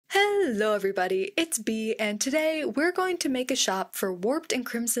Hello everybody, it's Bee, and today we're going to make a shop for warped and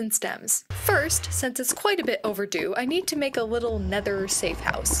crimson stems. First, since it's quite a bit overdue, I need to make a little nether safe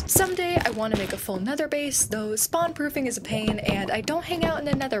house. Someday I want to make a full nether base, though spawn proofing is a pain and I don't hang out in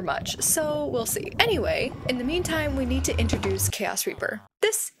the nether much, so we'll see. Anyway, in the meantime we need to introduce Chaos Reaper.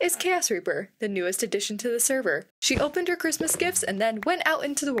 This is Chaos Reaper, the newest addition to the server. She opened her Christmas gifts and then went out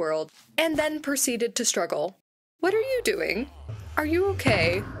into the world, and then proceeded to struggle. What are you doing? Are you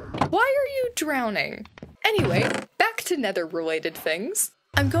okay? Why are you drowning? Anyway, back to nether-related things.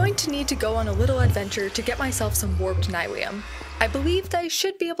 I'm going to need to go on a little adventure to get myself some warped nylium. I believe that I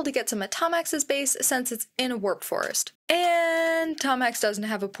should be able to get some at Tomax's base since it's in a warp forest. And Tomax doesn't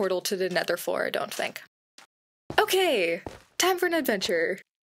have a portal to the nether floor, I don't think. Okay, time for an adventure.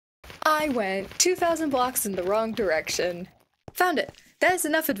 I went 2,000 blocks in the wrong direction. Found it. That is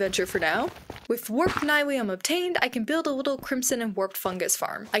enough adventure for now. With warped nylium obtained, I can build a little crimson and warped fungus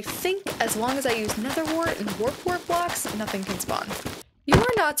farm. I think as long as I use nether wart and warp blocks, nothing can spawn. You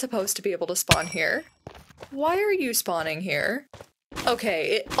are not supposed to be able to spawn here. Why are you spawning here? Okay,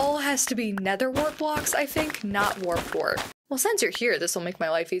 it all has to be nether wart blocks, I think, not warp wart. Well, since you're here, this will make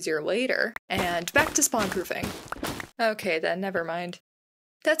my life easier later. And back to spawn proofing. Okay then, never mind.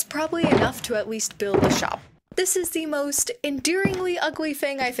 That's probably enough to at least build a shop. This is the most endearingly ugly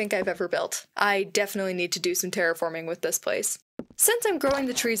thing I think I've ever built. I definitely need to do some terraforming with this place. Since I'm growing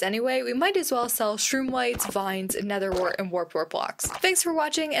the trees anyway, we might as well sell shroom lights, vines, netherwort, and warp blocks. Thanks for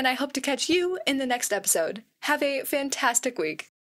watching, and I hope to catch you in the next episode. Have a fantastic week.